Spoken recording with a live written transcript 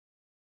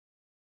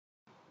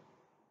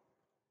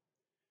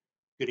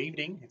Good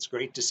evening. It's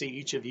great to see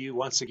each of you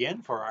once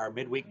again for our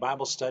midweek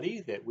Bible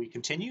study that we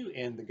continue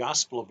in the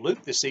Gospel of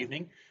Luke this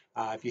evening.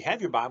 If you have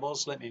your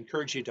Bibles, let me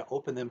encourage you to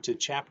open them to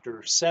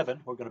chapter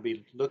 7. We're going to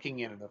be looking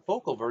in the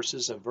focal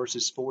verses of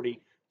verses 40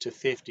 to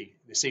 50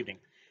 this evening.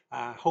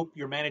 I hope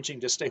you're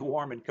managing to stay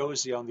warm and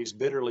cozy on these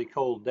bitterly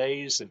cold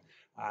days, and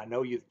I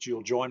know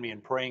you'll join me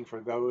in praying for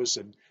those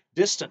in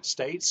distant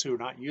states who are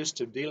not used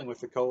to dealing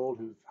with the cold,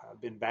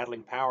 who've been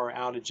battling power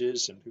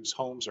outages, and whose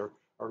homes are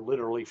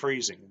literally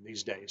freezing in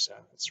these days.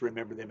 Let's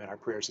remember them in our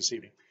prayers this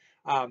evening.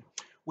 Um,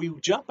 we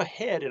jump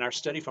ahead in our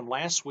study from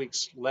last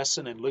week's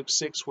lesson in Luke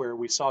 6, where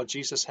we saw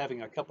Jesus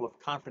having a couple of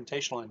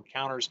confrontational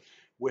encounters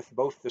with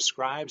both the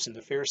scribes and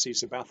the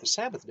Pharisees about the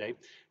Sabbath day,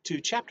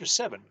 to chapter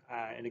 7.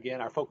 And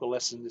again, our focal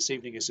lesson this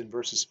evening is in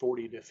verses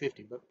 40 to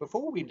 50. But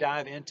before we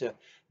dive into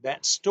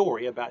that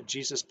story about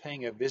Jesus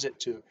paying a visit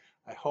to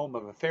a home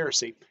of a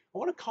Pharisee, I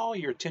want to call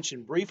your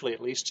attention briefly,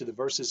 at least, to the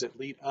verses that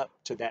lead up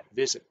to that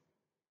visit.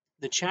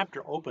 The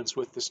chapter opens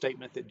with the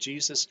statement that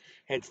Jesus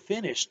had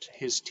finished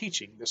his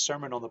teaching, the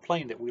Sermon on the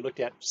Plain that we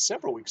looked at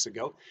several weeks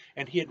ago,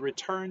 and he had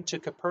returned to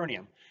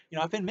Capernaum.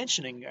 I've been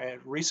mentioning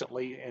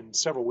recently in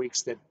several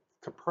weeks that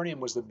Capernaum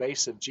was the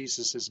base of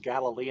Jesus'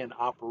 Galilean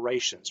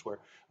operations, where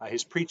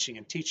his preaching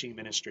and teaching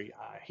ministry,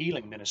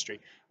 healing ministry,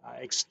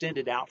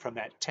 extended out from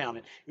that town.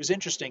 And it was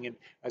interesting, and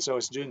as I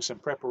was doing some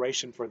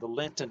preparation for the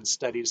Lenten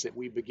studies that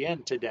we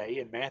begin today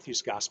in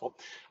Matthew's Gospel,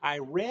 I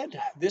read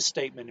this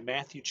statement in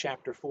Matthew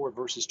chapter 4,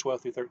 verses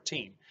 12 through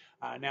 13.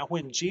 Now,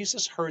 when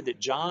Jesus heard that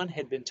John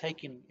had been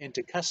taken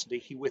into custody,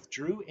 he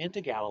withdrew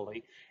into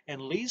Galilee,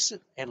 and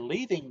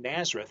leaving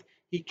Nazareth,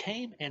 he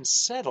came and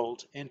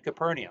settled in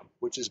Capernaum,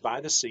 which is by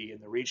the sea in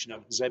the region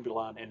of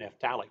Zebulun and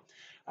Naphtali.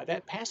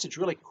 That passage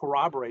really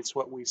corroborates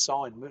what we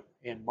saw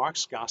in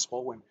Mark's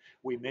gospel when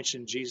we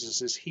mentioned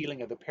Jesus'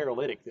 healing of the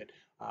paralytic. That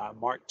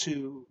Mark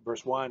 2,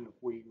 verse 1,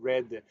 we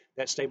read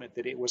that statement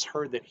that it was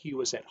heard that he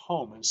was at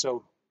home. And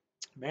so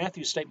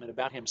Matthew's statement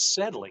about him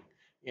settling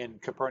in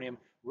Capernaum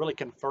really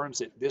confirms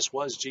that this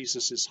was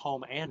Jesus'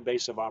 home and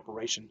base of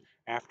operation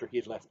after he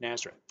had left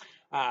Nazareth.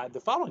 The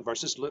following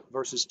verses,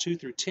 verses 2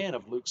 through 10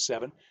 of Luke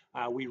 7,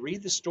 we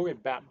read the story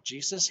about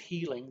Jesus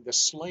healing the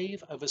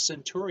slave of a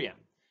centurion.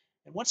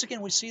 And once again,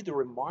 we see the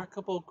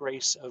remarkable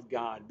grace of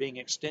God being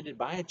extended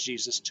by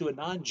Jesus to a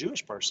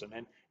non-Jewish person,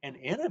 and an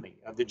enemy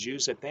of the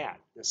Jews at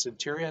that. The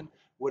centurion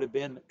would have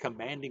been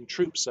commanding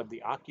troops of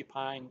the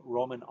occupying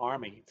Roman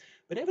army.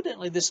 But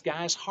evidently this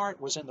guy's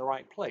heart was in the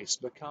right place,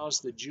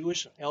 because the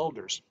Jewish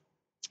elders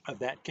of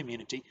that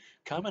community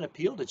come and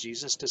appeal to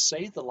Jesus to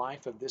save the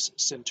life of this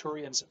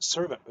centurion's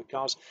servant,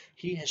 because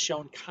he has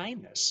shown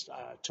kindness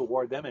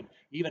toward them and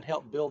even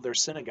helped build their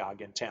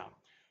synagogue in town.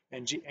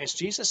 And as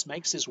Jesus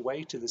makes his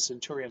way to the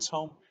centurion's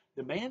home,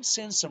 the man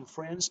sends some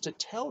friends to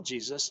tell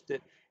Jesus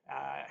that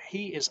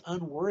he is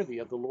unworthy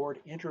of the Lord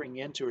entering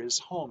into his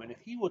home. And if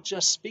he will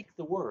just speak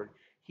the word,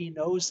 he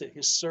knows that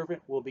his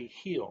servant will be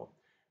healed.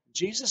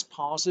 Jesus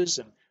pauses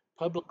and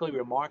publicly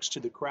remarks to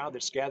the crowd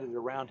that's gathered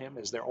around him,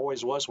 as there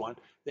always was one,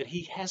 that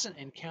he hasn't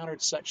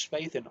encountered such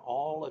faith in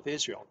all of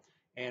Israel.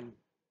 And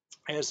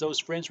as those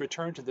friends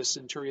return to the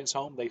centurion's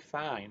home, they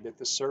find that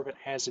the servant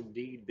has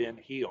indeed been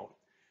healed.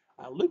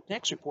 Luke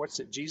next reports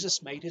that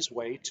Jesus made his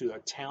way to a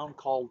town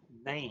called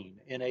Nain,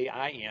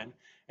 N-A-I-N,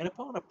 and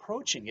upon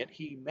approaching it,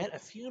 he met a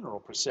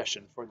funeral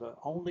procession for the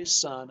only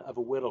son of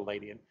a widow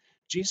lady. And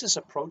Jesus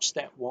approached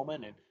that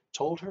woman and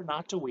told her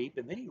not to weep,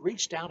 and then he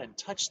reached out and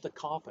touched the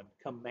coffin,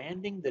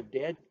 commanding the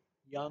dead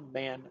young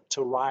man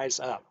to rise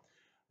up.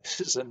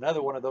 This is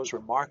another one of those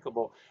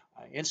remarkable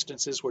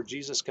instances where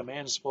Jesus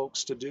commands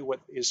folks to do what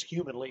is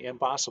humanly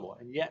impossible.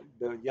 And yet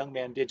the young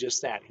man did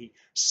just that. He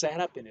sat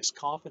up in his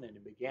coffin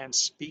and began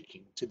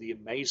speaking, to the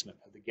amazement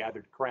of the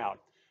gathered crowd.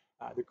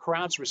 The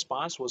crowd's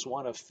response was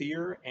one of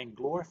fear and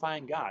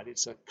glorifying God.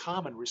 It's a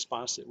common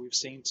response that we've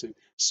seen to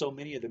so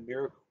many of the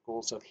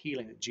miracles of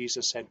healing that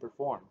Jesus had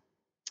performed.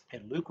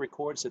 And Luke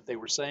records that they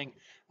were saying,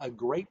 "A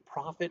great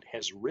prophet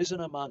has risen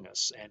among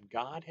us, and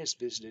God has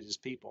visited his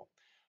people."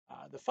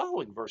 The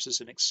following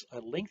verses, in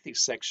a lengthy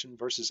section,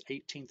 verses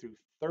 18 through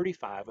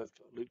 35 of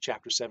Luke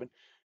chapter 7,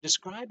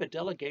 describe a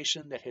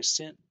delegation that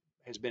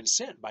has been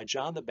sent by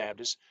John the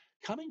Baptist,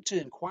 coming to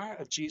inquire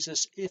of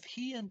Jesus if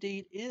he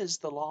indeed is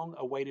the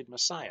long-awaited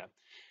Messiah.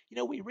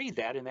 We read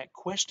that, and that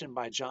question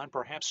by John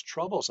perhaps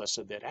troubles us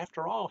a bit.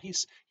 After all,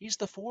 he's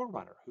the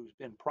forerunner who's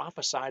been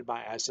prophesied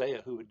by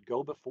Isaiah, who would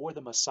go before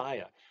the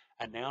Messiah,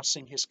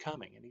 announcing his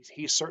coming. And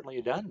he's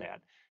certainly done that.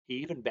 He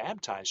even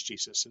baptized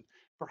Jesus. And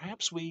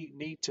perhaps we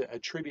need to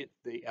attribute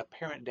the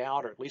apparent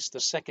doubt, or at least the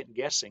second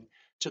guessing,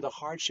 to the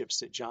hardships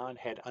that John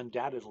had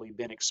undoubtedly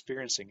been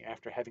experiencing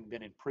after having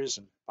been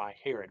imprisoned by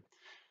Herod.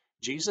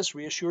 Jesus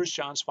reassures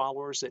John's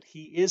followers that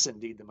he is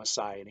indeed the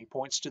Messiah, and he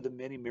points to the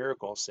many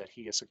miracles that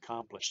he has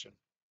accomplished. And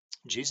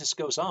Jesus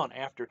goes on,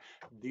 after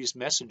these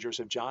messengers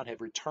of John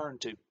have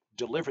returned to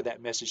deliver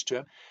that message to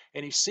him.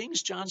 And he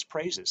sings John's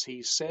praises.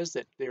 He says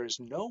that there is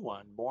no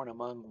one born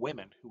among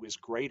women who is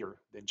greater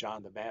than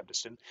John the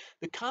Baptist. And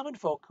the common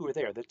folk who are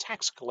there, the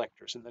tax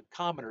collectors and the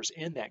commoners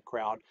in that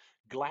crowd,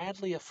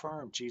 gladly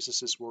affirm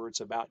Jesus'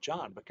 words about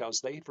John because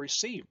they've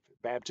received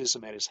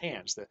baptism at his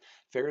hands. The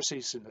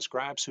Pharisees and the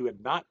scribes who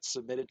had not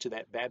submitted to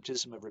that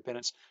baptism of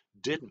repentance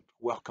didn't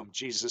welcome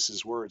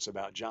Jesus' words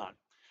about John.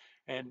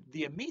 And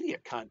the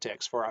immediate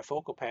context for our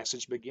focal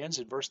passage begins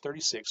in verse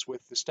 36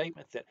 with the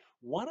statement that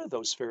one of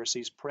those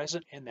Pharisees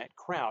present in that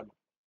crowd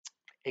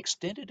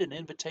extended an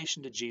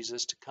invitation to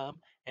Jesus to come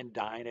and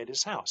dine at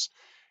his house.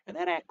 And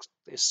that act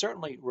is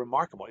certainly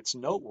remarkable. It's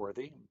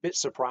noteworthy, a bit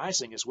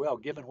surprising as well,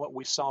 given what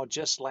we saw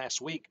just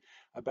last week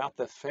about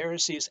the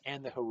Pharisees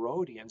and the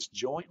Herodians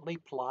jointly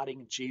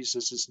plotting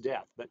Jesus'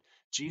 death. But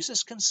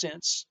Jesus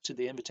consents to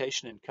the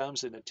invitation and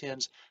comes and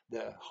attends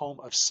the home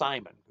of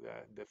Simon,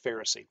 the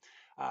Pharisee.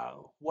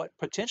 What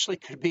potentially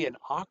could be an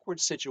awkward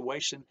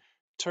situation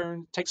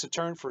takes a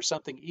turn for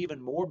something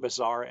even more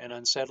bizarre and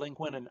unsettling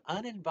when an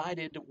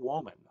uninvited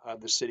woman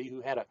of the city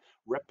who had a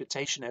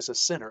reputation as a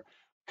sinner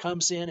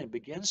comes in and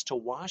begins to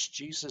wash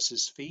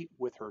Jesus' feet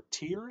with her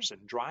tears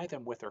and dry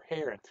them with her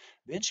hair. And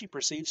then she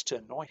proceeds to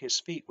anoint his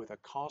feet with a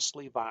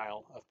costly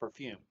vial of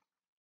perfume.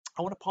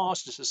 I want to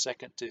pause just a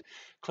second to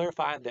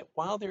clarify that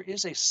while there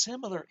is a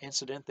similar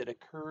incident that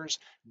occurs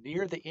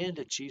near the end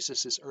of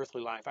Jesus'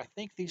 earthly life, I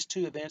think these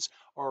two events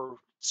are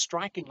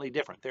strikingly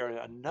different. There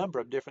are a number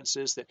of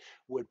differences that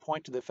would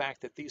point to the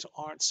fact that these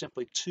aren't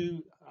simply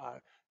two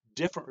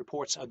different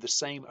reports of the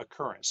same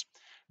occurrence.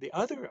 The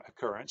other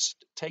occurrence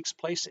takes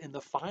place in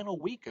the final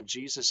week of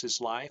Jesus'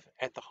 life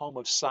at the home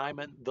of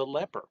Simon the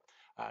leper.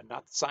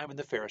 Not Simon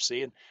the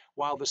Pharisee. And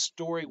while the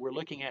story we're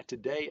looking at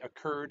today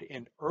occurred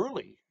in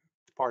early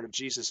part of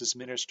Jesus'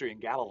 ministry in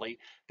Galilee,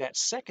 that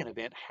second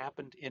event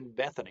happened in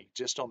Bethany,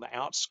 just on the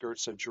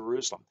outskirts of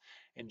Jerusalem.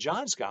 And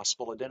John's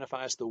gospel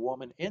identifies the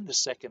woman in the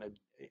second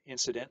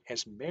incident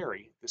as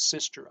Mary, the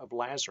sister of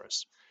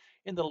Lazarus.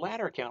 In the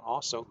latter account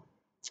also,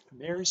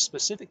 Mary's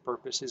specific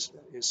purpose is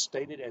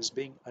stated as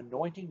being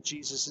anointing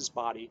Jesus'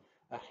 body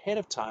ahead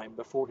of time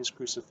before his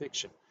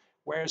crucifixion.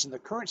 Whereas in the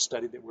current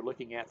study that we're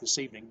looking at this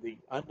evening, the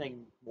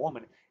unnamed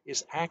woman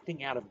is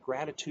acting out of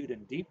gratitude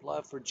and deep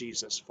love for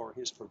Jesus for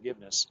his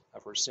forgiveness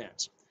of her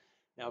sins.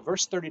 Now,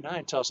 verse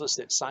 39 tells us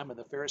that Simon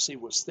the Pharisee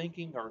was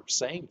thinking or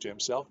saying to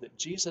himself that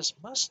Jesus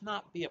must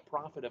not be a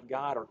prophet of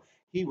God, or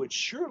he would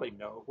surely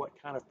know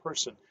what kind of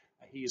person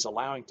he is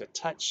allowing to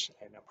touch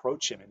and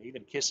approach him and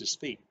even kiss his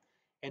feet.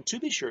 And to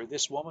be sure,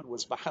 this woman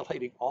was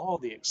violating all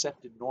the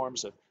accepted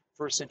norms of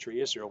first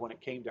century Israel when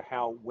it came to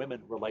how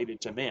women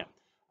related to men.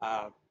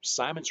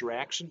 Simon's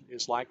reaction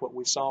is like what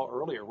we saw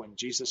earlier when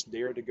Jesus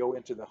dared to go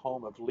into the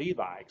home of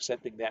Levi,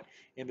 accepting that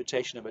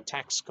invitation of a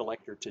tax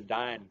collector to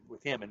dine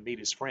with him and meet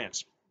his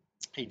friends.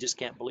 He just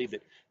can't believe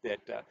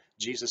that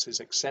Jesus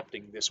is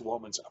accepting this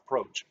woman's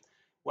approach.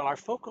 Well, our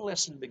focal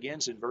lesson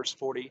begins in verse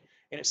 40,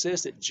 and it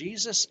says that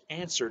Jesus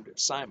answered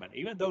Simon,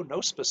 even though no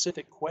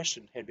specific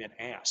question had been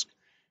asked.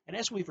 And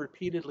as we've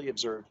repeatedly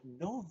observed,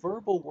 no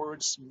verbal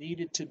words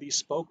needed to be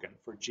spoken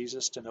for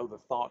Jesus to know the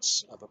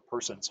thoughts of a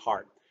person's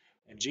heart.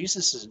 And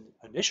Jesus'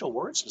 initial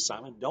words to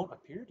Simon don't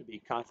appear to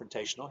be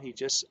confrontational. He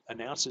just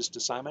announces to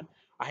Simon,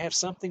 I have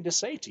something to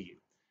say to you.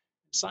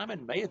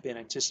 Simon may have been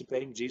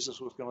anticipating Jesus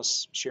was going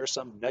to share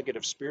some nugget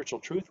of spiritual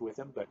truth with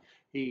him, but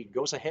he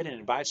goes ahead and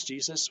invites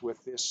Jesus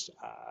with this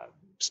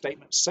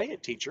statement, say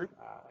it, teacher,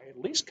 at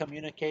least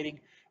communicating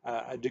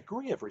a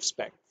degree of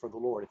respect for the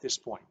Lord at this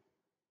point.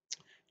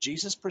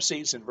 Jesus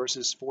proceeds in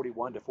verses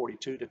 41 to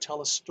 42 to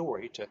tell a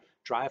story to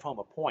drive home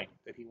a point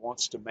that he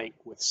wants to make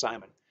with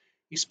Simon.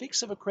 He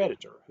speaks of a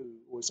creditor who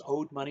was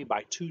owed money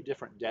by two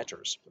different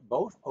debtors.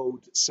 Both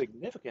owed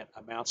significant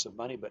amounts of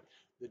money, but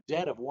the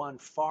debt of one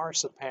far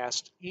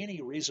surpassed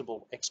any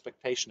reasonable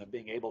expectation of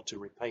being able to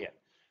repay it.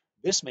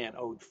 This man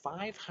owed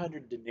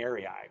 500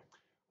 denarii,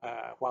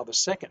 while the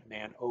second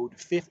man owed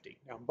 50.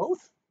 Now,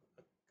 both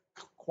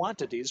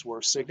quantities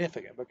were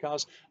significant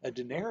because a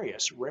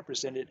denarius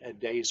represented a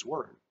day's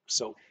work.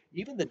 So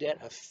even the debt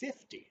of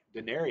 50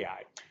 denarii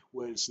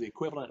was the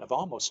equivalent of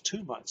almost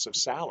 2 months of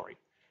salary.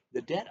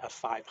 The debt of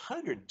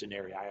 500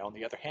 denarii, on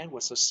the other hand,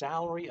 was a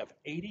salary of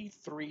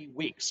 83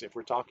 weeks, if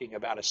we're talking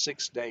about a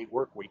 6-day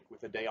work week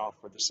with a day off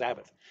for the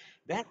Sabbath.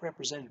 That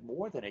represented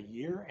more than a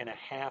year and a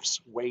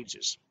half's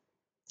wages.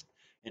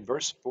 In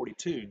verse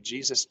 42,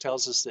 Jesus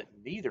tells us that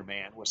neither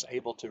man was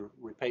able to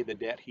repay the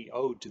debt he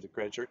owed to the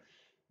creditor,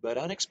 but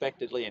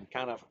unexpectedly and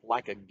kind of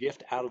like a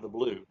gift out of the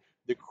blue,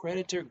 the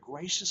creditor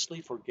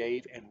graciously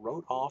forgave and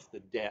wrote off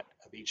the debt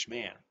of each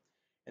man.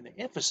 And the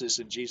emphasis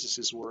in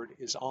Jesus' word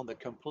is on the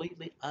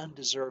completely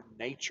undeserved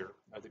nature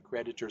of the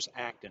creditor's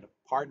act in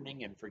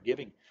pardoning and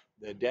forgiving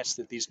the debts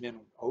that these men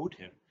owed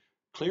him.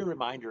 Clear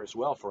reminder as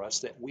well for us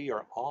that we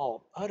are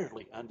all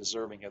utterly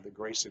undeserving of the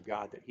grace of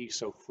God that he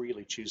so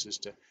freely chooses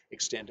to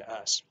extend to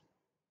us.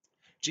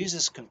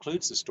 Jesus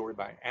concludes the story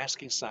by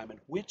asking Simon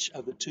which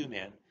of the two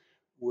men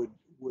would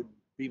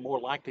be more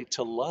likely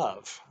to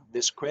love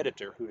this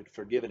creditor who had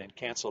forgiven and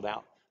canceled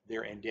out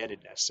their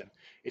indebtedness. And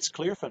it's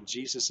clear from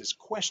Jesus'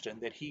 question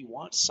that he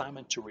wants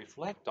Simon to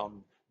reflect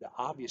on the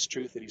obvious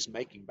truth that he's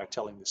making by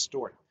telling this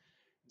story.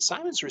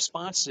 Simon's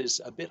response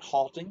is a bit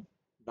halting,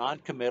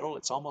 non-committal.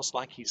 It's almost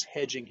like he's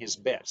hedging his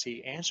bets.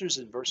 He answers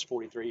in verse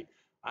 43,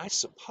 I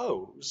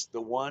suppose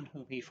the one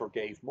whom he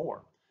forgave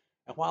more.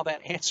 And while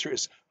that answer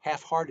is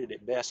half-hearted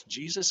at best,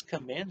 Jesus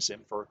commends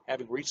him for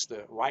having reached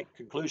the right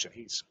conclusion.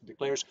 He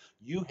declares,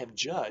 you have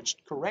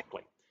judged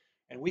correctly.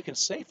 And we can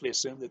safely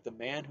assume that the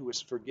man who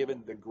was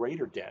forgiven the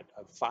greater debt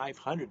of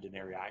 500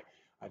 denarii,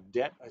 a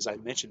debt, as I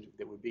mentioned,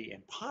 that would be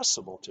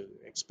impossible to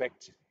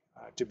expect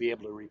to be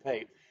able to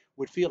repay,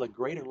 would feel a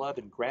greater love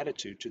and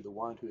gratitude to the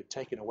one who had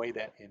taken away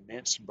that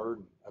immense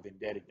burden of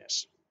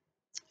indebtedness.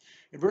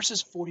 In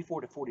verses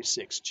 44 to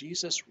 46,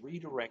 Jesus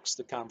redirects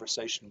the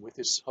conversation with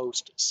his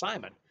host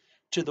Simon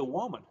to the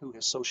woman who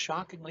has so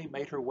shockingly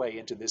made her way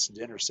into this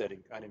dinner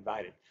setting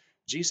uninvited.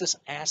 Jesus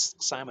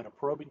asks Simon a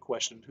probing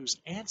question whose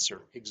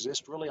answer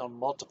exists really on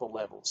multiple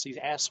levels. He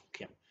asks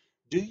him,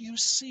 do you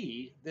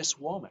see this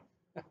woman?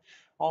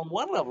 On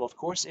one level, of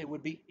course, it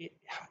would be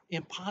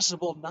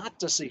impossible not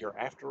to see her.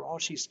 After all,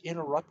 she's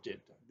interrupted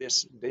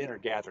this dinner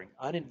gathering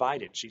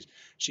uninvited.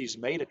 She's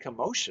made a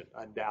commotion,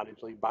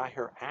 undoubtedly, by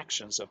her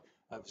actions of,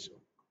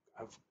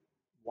 of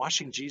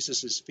washing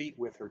Jesus' feet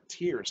with her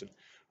tears, and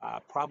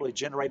probably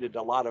generated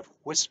a lot of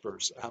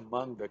whispers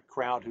among the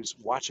crowd who's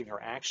watching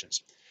her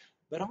actions.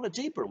 But on a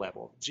deeper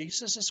level,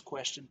 Jesus'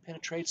 question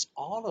penetrates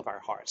all of our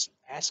hearts,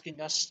 asking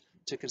us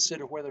to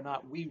consider whether or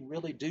not we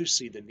really do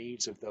see the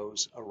needs of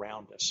those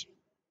around us.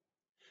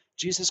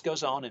 Jesus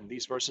goes on in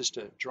these verses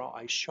to draw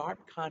a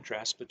sharp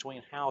contrast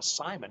between how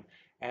Simon,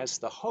 as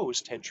the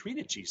host, had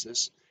treated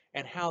Jesus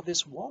and how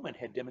this woman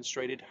had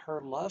demonstrated her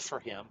love for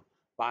him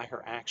by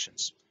her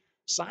actions.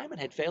 Simon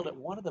had failed at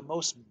one of the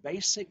most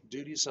basic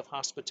duties of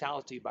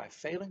hospitality by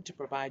failing to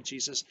provide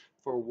Jesus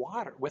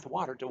with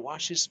water to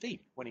wash his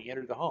feet when he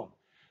entered the home.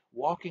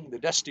 Walking the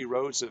dusty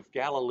roads of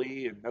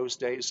Galilee in those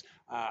days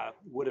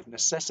would have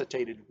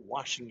necessitated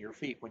washing your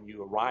feet when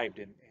you arrived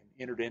and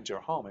entered into her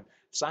home. And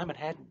Simon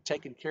hadn't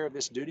taken care of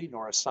this duty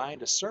nor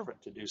assigned a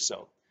servant to do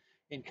so.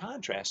 In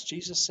contrast,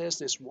 Jesus says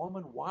this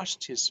woman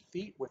washed his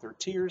feet with her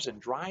tears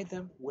and dried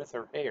them with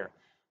her hair.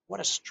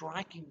 What a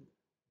striking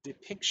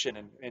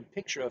depiction and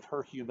picture of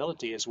her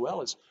humility as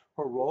well as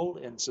her role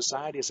in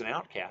society as an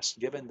outcast,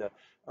 given the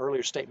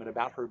earlier statement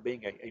about her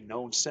being a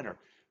known sinner.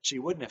 She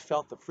wouldn't have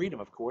felt the freedom,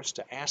 of course,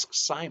 to ask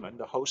Simon,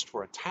 the host,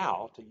 for a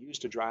towel to use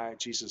to dry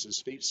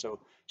Jesus' feet, so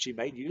she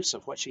made use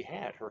of what she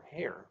had, her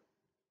hair.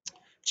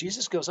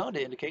 Jesus goes on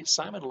to indicate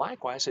Simon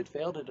likewise had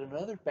failed at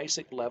another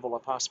basic level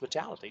of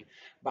hospitality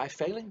by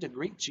failing to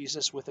greet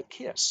Jesus with a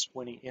kiss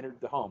when he entered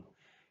the home.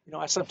 You know,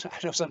 I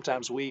know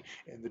sometimes we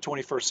in the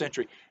 21st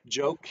century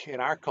joke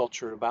in our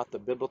culture about the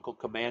biblical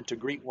command to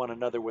greet one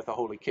another with a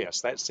holy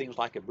kiss. That seems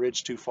like a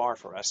bridge too far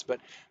for us, but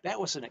that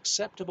was an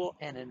acceptable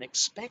and an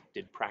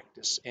expected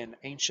practice in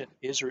ancient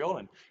Israel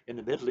and in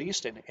the Middle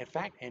East, and in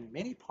fact, in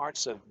many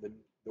parts of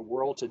the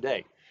world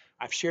today.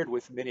 I've shared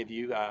with many of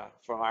you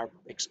from our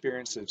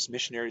experience as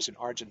missionaries in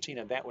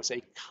Argentina, that was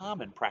a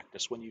common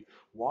practice. When you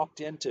walked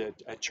into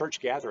a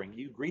church gathering,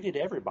 you greeted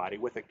everybody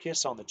with a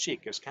kiss on the cheek.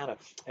 It was kind of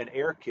an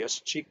air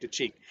kiss, cheek to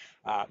cheek.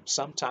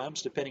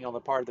 Sometimes, depending on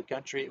the part of the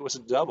country, it was a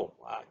double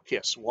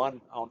kiss, one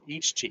on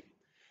each cheek.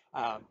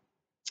 Um,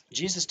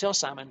 Jesus tells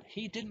Simon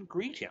he didn't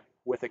greet him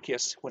with a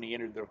kiss when he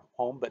entered the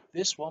home, but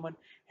this woman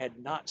had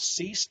not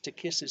ceased to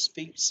kiss his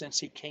feet since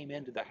he came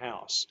into the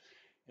house.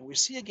 And we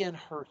see again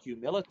her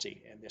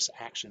humility in this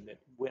action that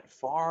went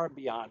far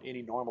beyond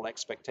any normal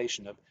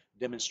expectation of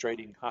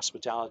demonstrating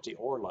hospitality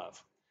or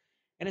love.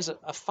 And as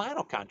a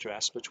final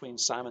contrast between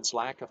Simon's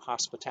lack of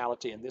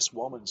hospitality and this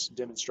woman's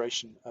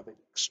demonstration of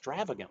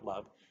extravagant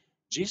love,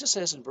 Jesus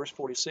says in verse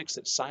 46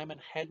 that Simon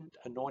hadn't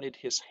anointed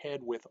his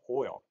head with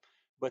oil,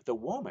 but the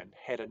woman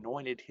had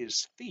anointed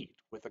his feet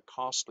with a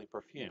costly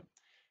perfume.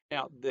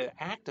 Now, the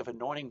act of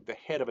anointing the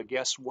head of a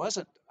guest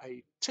wasn't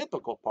a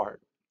typical part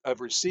of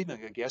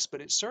receiving a guest,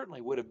 but it certainly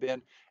would have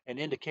been an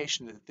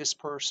indication that this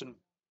person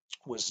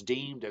was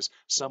deemed as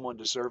someone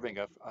deserving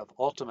of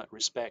ultimate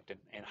respect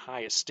and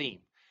high esteem.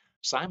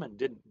 Simon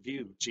didn't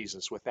view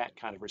Jesus with that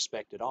kind of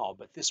respect at all,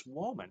 but this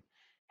woman,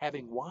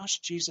 having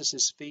washed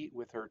Jesus' feet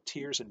with her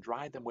tears and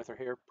dried them with her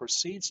hair,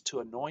 proceeds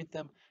to anoint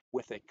them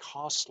with a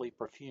costly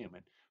perfume.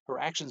 And her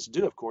actions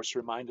do, of course,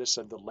 remind us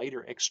of the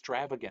later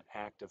extravagant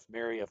act of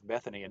Mary of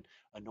Bethany in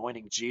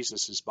anointing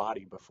Jesus'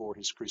 body before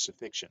his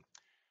crucifixion.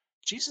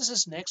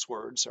 Jesus' next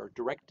words are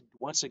directed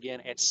once again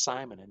at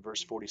Simon in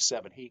verse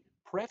 47. He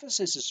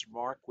prefaces his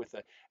remark with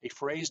a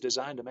phrase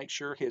designed to make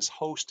sure his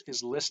host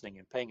is listening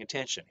and paying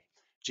attention.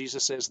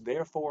 Jesus says,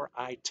 therefore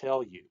I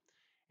tell you.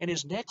 And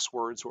his next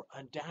words were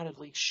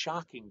undoubtedly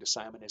shocking to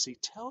Simon as he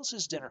tells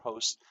his dinner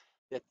host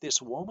that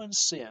this woman's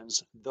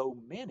sins, though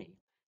many,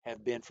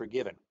 have been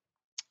forgiven.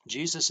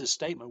 Jesus'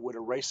 statement would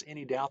erase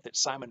any doubt that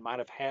Simon might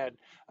have had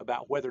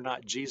about whether or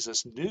not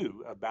Jesus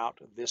knew about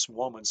this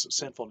woman's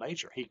sinful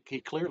nature. He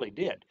clearly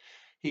did.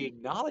 He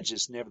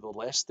acknowledges,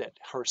 nevertheless, that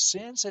her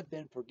sins have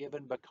been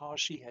forgiven because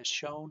she has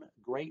shown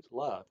great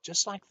love,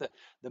 just like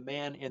the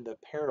man in the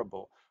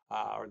parable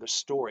or the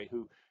story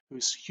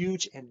whose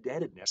huge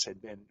indebtedness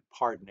had been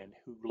pardoned and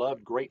who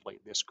loved greatly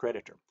this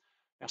creditor.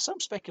 Now,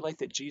 some speculate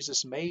that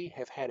Jesus may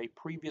have had a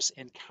previous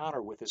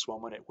encounter with this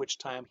woman at which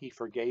time he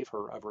forgave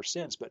her of her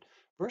sins, but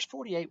verse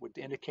 48 would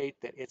indicate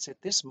that it's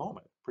at this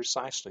moment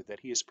precisely that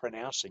he is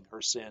pronouncing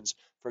her sins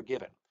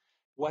forgiven.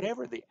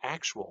 Whatever the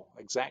actual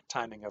exact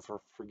timing of her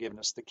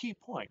forgiveness, the key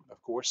point,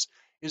 of course,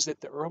 is that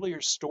the earlier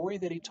story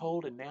that he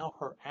told and now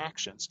her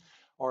actions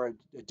are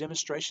a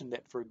demonstration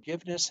that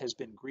forgiveness has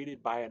been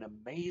greeted by an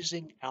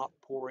amazing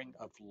outpouring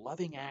of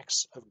loving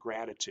acts of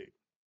gratitude.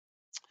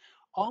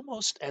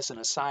 Almost as an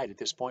aside at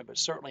this point, but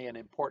certainly an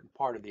important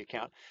part of the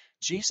account,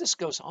 Jesus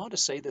goes on to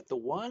say that the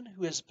one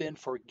who has been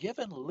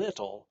forgiven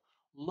little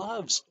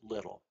loves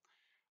little.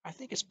 I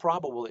think it's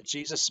probable that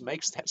Jesus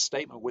makes that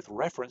statement with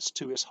reference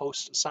to his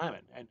host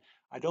Simon. And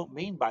I don't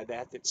mean by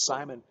that that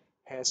Simon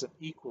hasn't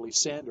equally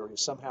sinned or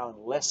is somehow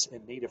less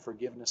in need of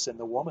forgiveness than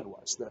the woman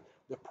was.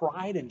 The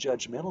pride and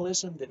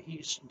judgmentalism that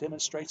he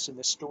demonstrates in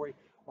this story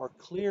are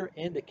clear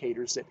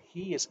indicators that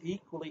he is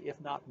equally, if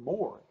not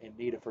more, in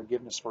need of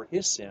forgiveness for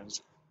his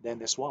sins than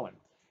this woman.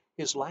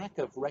 His lack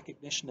of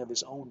recognition of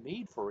his own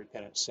need for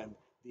repentance and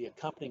the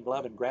accompanying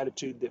love and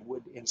gratitude that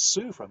would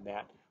ensue from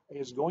that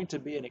is going to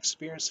be an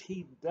experience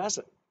he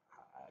doesn't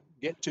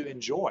get to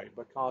enjoy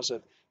because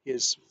of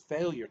his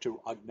failure to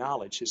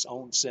acknowledge his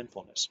own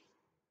sinfulness.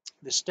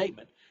 This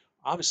statement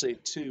obviously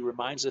too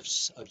reminds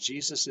us of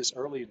Jesus'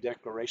 early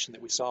declaration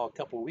that we saw a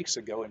couple of weeks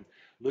ago in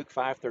Luke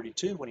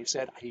 5:32 when he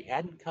said he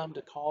hadn't come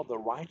to call the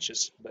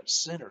righteous but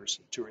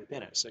sinners to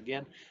repentance.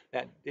 Again,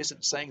 that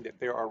isn't saying that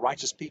there are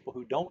righteous people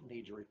who don't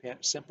need to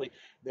repent. Simply,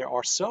 there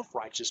are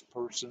self-righteous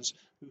persons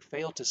who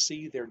fail to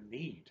see their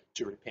need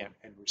to repent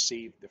and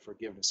receive the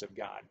forgiveness of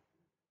God.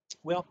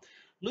 Well,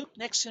 Luke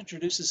next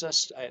introduces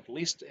us, at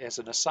least as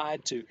an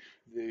aside, to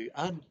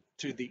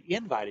the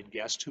invited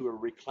guests who are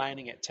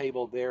reclining at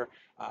table there,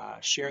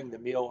 sharing the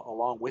meal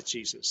along with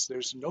Jesus.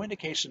 There's no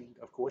indication,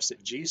 of course,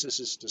 that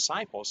Jesus'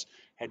 disciples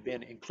had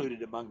been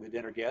included among the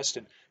dinner guests,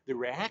 and the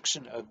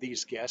reaction of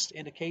these guests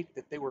indicate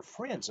that they were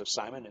friends of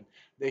Simon, and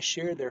they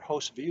shared their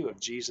host's view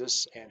of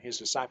Jesus and his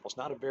disciples.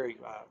 Not a very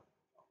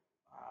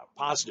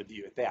positive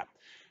view at that.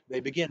 They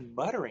begin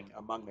muttering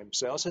among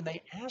themselves and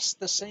they ask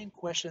the same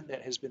question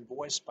that has been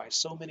voiced by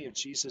so many of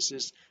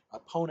Jesus'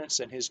 opponents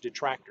and his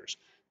detractors.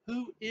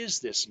 Who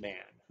is this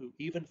man who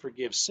even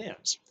forgives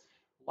sins?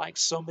 Like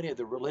so many of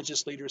the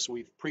religious leaders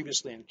we've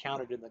previously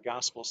encountered in the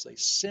Gospels, they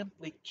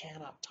simply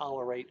cannot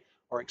tolerate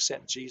or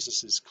accept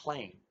Jesus'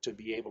 claim to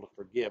be able to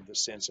forgive the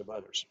sins of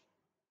others.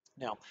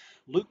 Now,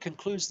 Luke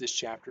concludes this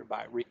chapter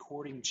by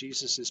recording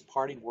Jesus'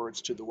 parting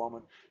words to the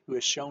woman who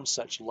has shown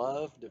such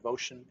love,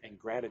 devotion, and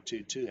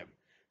gratitude to him.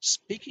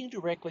 Speaking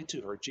directly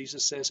to her,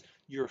 Jesus says,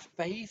 "Your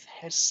faith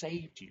has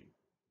saved you.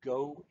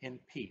 Go in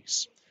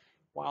peace."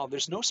 While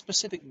there's no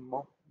specific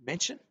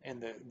mention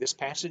in this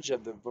passage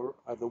of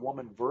the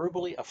woman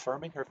verbally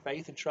affirming her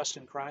faith and trust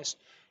in Christ,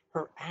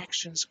 her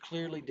actions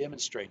clearly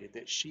demonstrated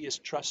that she is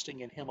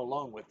trusting in him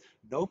alone with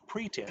no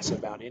pretense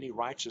about any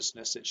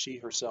righteousness that she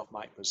herself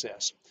might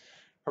possess.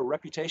 Her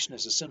reputation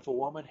as a sinful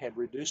woman had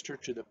reduced her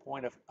to the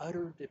point of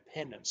utter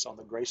dependence on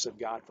the grace of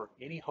God for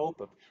any hope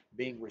of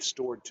being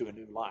restored to a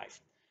new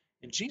life.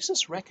 And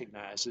Jesus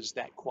recognizes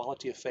that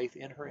quality of faith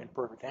in her and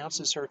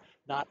pronounces her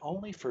not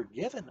only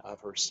forgiven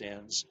of her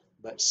sins,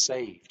 but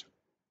saved.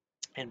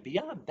 And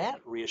beyond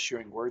that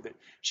reassuring word that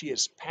she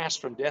has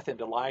passed from death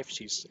into life,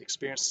 she's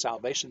experienced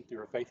salvation through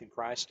her faith in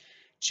Christ,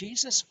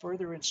 Jesus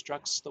further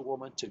instructs the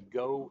woman to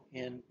go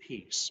in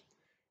peace.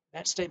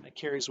 That statement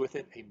carries with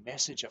it a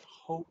message of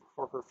hope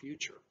for her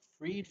future,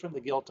 freed from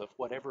the guilt of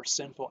whatever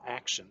sinful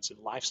actions and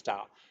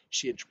lifestyle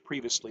she had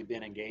previously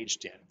been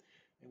engaged in.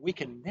 And we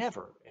can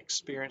never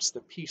experience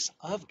the peace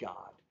of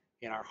God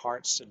in our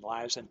hearts and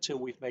lives until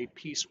we've made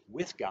peace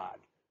with God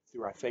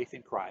through our faith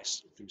in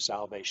Christ through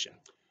salvation.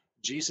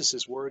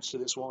 Jesus' words to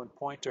this woman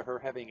point to her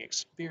having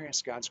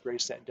experienced God's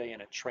grace that day in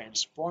a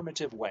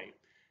transformative way.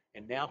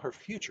 And now her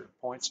future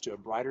points to a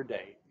brighter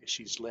day as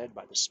she's led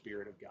by the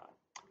Spirit of God.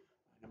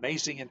 An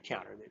amazing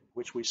encounter in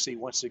which we see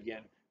once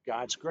again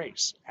God's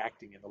grace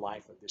acting in the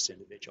life of this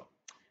individual.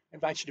 I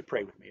invite you to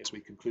pray with me as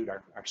we conclude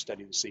our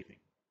study this evening.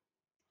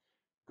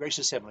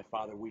 Gracious Heavenly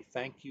Father, we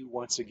thank you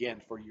once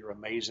again for your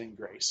amazing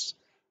grace.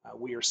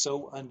 We are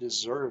so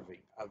undeserving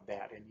of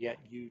that, and yet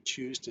you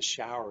choose to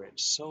shower it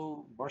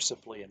so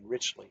mercifully and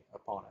richly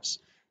upon us.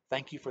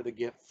 Thank you for the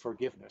gift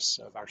forgiveness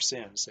of our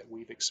sins that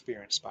we've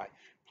experienced by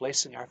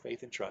placing our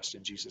faith and trust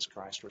in Jesus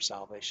Christ for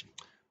salvation.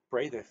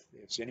 Pray that if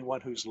there's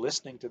anyone who's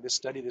listening to this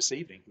study this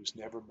evening who's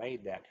never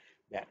made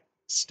that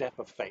step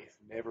of faith,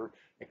 never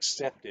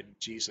accepted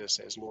Jesus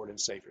as Lord and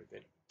Savior,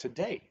 that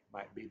today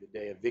might be the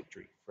day of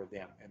victory for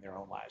them in their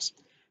own lives.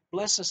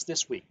 Bless us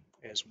this week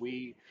as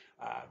we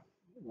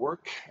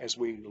work, as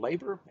we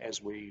labor,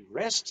 as we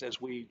rest, as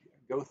we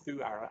go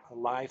through our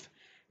life,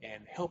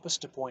 and help us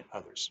to point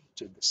others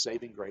to the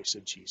saving grace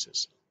of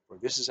Jesus. For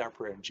this is our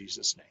prayer in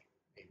Jesus' name.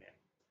 Amen.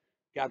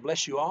 God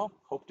bless you all.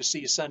 Hope to see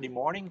you Sunday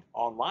morning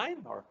online,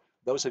 or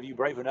those of you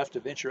brave enough to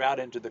venture out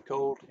into the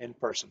cold in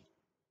person.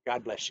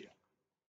 God bless you.